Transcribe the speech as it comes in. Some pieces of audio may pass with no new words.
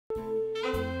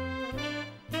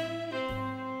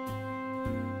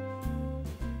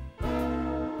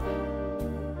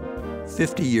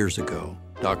50 years ago,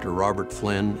 Dr. Robert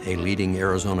Flinn, a leading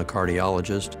Arizona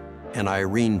cardiologist, and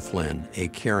Irene Flinn, a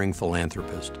caring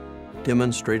philanthropist,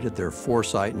 demonstrated their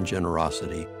foresight and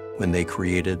generosity when they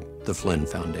created the Flinn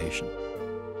Foundation.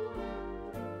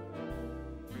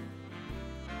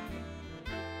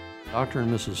 Dr.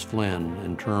 and Mrs. Flinn,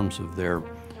 in terms of their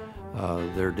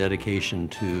dedication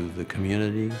to the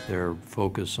community, their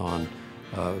focus on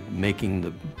making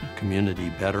the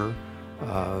community better,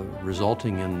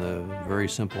 resulting in the very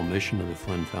simple mission of the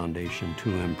Flinn Foundation to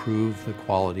improve the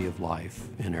quality of life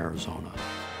in Arizona.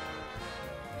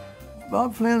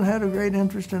 Bob Flinn had a great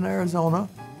interest in Arizona,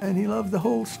 and he loved the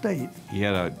whole state. He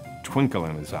had a twinkle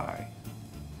in his eye.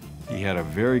 He had a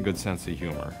very good sense of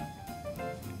humor.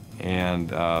 And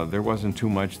there wasn't too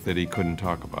much that he couldn't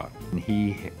talk about.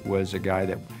 He was a guy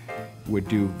that would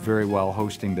do very well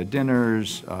hosting the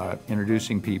dinners,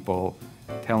 introducing people,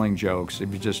 telling jokes. He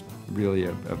was just really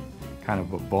a kind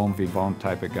of a bon vivant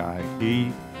type of guy.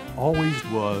 He always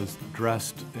was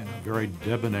dressed in a very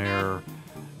debonair,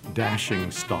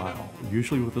 dashing style,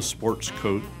 usually with a sports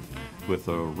coat with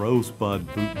a rosebud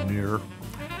boutonniere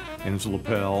in his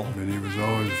lapel. But he was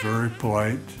always very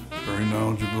polite, very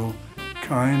knowledgeable,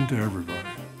 kind to everybody.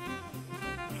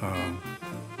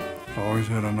 Always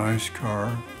had a nice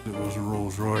car. It was a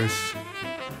Rolls Royce.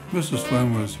 Mrs.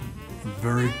 Flinn was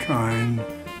very kind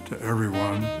to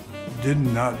everyone. Did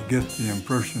not get the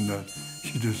impression that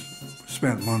she just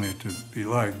spent money to be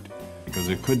liked. Because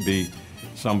it could be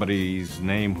somebody's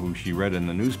name who she read in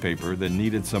the newspaper that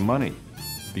needed some money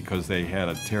because they had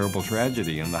a terrible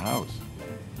tragedy in the house.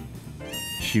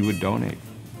 She would donate.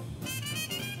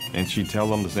 And she'd tell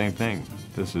them the same thing.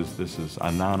 This is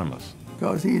anonymous.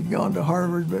 Because he had gone to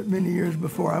Harvard, but many years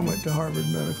before I went to Harvard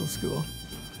Medical School.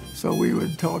 So we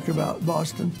would talk about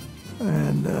Boston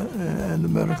and the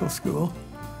medical school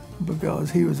because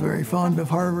he was very fond of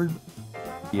Harvard.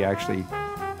 He actually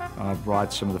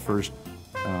brought some of the first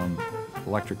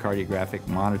electrocardiographic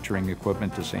monitoring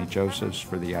equipment to St. Joseph's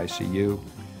for the ICU.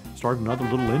 Started another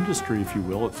little industry, if you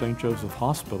will, at St. Joseph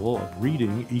Hospital of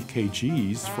reading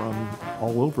EKGs from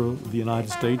all over the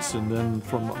United States and then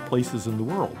from places in the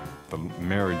world. The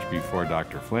marriage before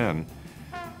Dr. Flinn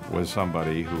was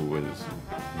somebody who was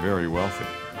very wealthy.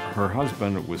 Her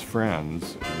husband was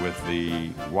friends with the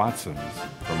Watsons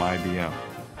from IBM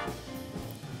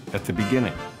at the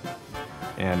beginning.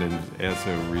 And as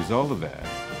a result of that,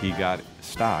 he got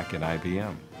stock in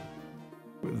IBM.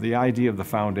 The idea of the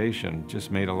foundation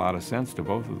just made a lot of sense to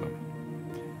both of them.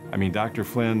 I mean, Dr.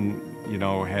 Flinn,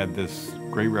 had this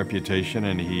great reputation,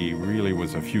 and he really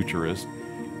was a futurist.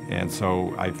 And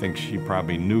so I think she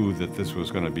probably knew that this was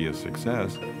going to be a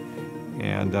success.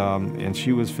 And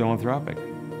she was philanthropic.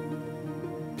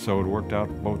 So it worked out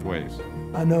both ways.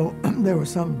 I know there was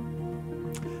some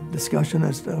discussion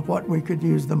as to what we could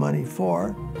use the money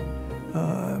for.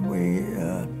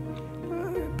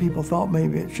 People thought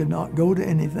maybe it should not go to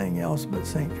anything else but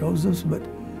St. Joseph's, but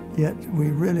yet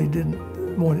we really didn't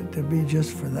want it to be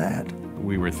just for that.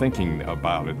 We were thinking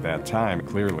about at that time,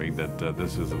 clearly, that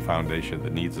this is a foundation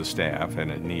that needs a staff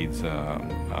and it needs a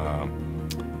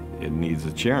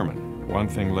chairman. One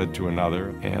thing led to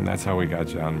another, and that's how we got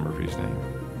John Murphy's name.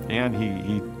 And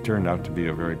he turned out to be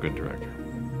a very good director.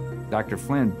 Dr.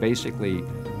 Flinn basically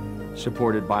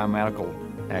supported biomedical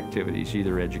activities,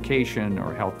 either education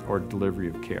or health or delivery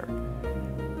of care.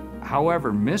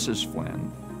 However, Mrs.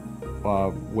 Flinn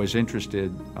was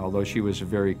interested, although she was a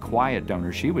very quiet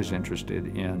donor, she was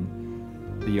interested in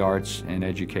the arts and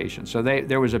education. So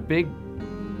there was a big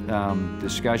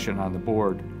discussion on the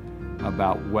board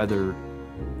about whether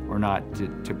or not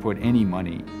to put any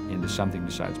money into something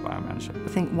besides biomedicine. I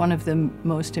think one of the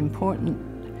most important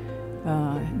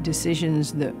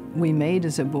decisions that we made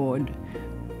as a board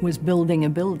was building a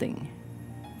building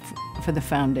for the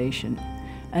foundation.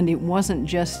 And it wasn't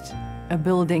just a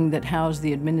building that housed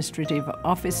the administrative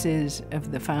offices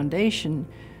of the foundation.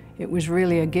 It was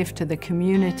really a gift to the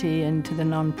community and to the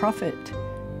nonprofit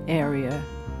area.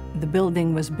 The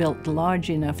building was built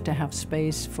large enough to have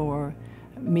space for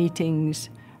meetings,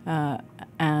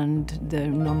 and the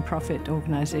nonprofit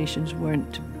organizations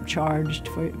weren't charged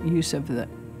for use of the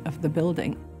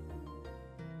building.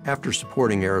 After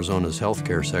supporting Arizona's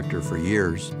healthcare sector for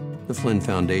years, the Flinn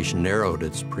Foundation narrowed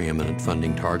its preeminent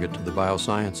funding target to the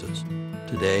biosciences.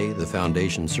 Today, the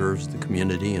foundation serves the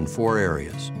community in 4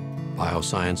 areas.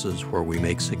 Biosciences, where we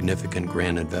make significant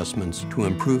grant investments to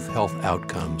improve health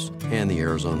outcomes and the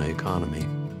Arizona economy.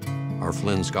 Our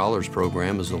Flinn Scholars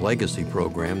Program is a legacy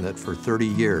program that for 30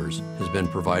 years has been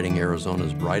providing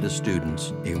Arizona's brightest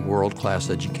students a world-class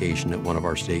education at one of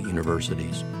our state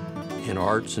universities. In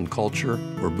arts and culture,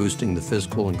 we're boosting the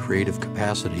physical and creative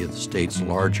capacity of the state's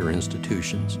larger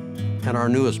institutions. And our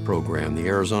newest program, the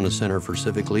Arizona Center for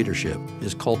Civic Leadership,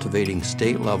 is cultivating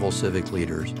state-level civic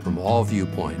leaders from all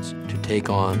viewpoints to take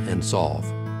on and solve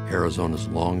Arizona's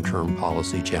long-term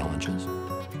policy challenges.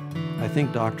 I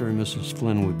think Dr. and Mrs.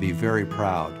 Flinn would be very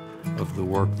proud of the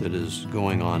work that is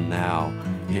going on now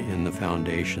in the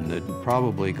foundation that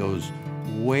probably goes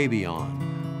way beyond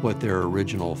what their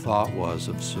original thought was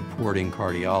of supporting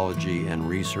cardiology and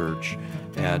research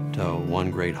at one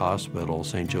great hospital,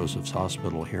 St. Joseph's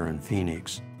Hospital here in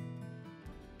Phoenix.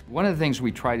 One of the things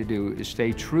we try to do is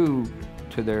stay true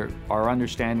to our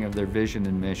understanding of their vision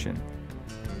and mission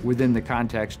within the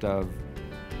context of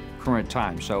current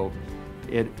time. So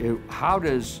how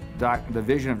does the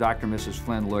vision of Dr. and Mrs.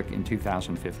 Flinn look in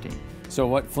 2015? So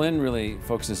what Flinn really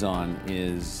focuses on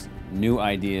is new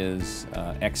ideas,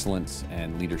 excellence,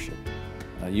 and leadership.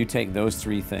 You take those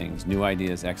three things, new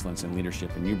ideas, excellence, and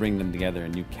leadership, and you bring them together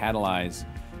and you catalyze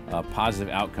positive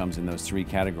outcomes in those three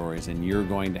categories, and you're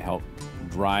going to help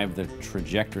drive the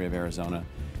trajectory of Arizona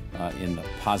in the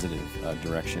positive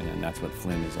direction, and that's what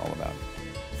Flinn is all about.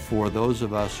 For those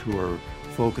of us who are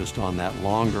focused on that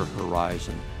longer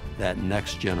horizon, that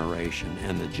next generation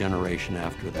and the generation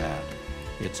after that,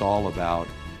 it's all about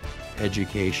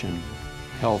education,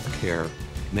 healthcare,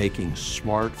 making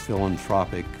smart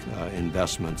philanthropic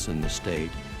investments in the state.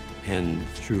 And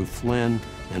through Flinn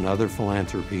and other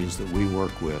philanthropies that we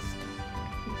work with,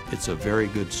 it's a very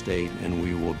good state, and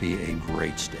we will be a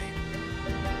great state.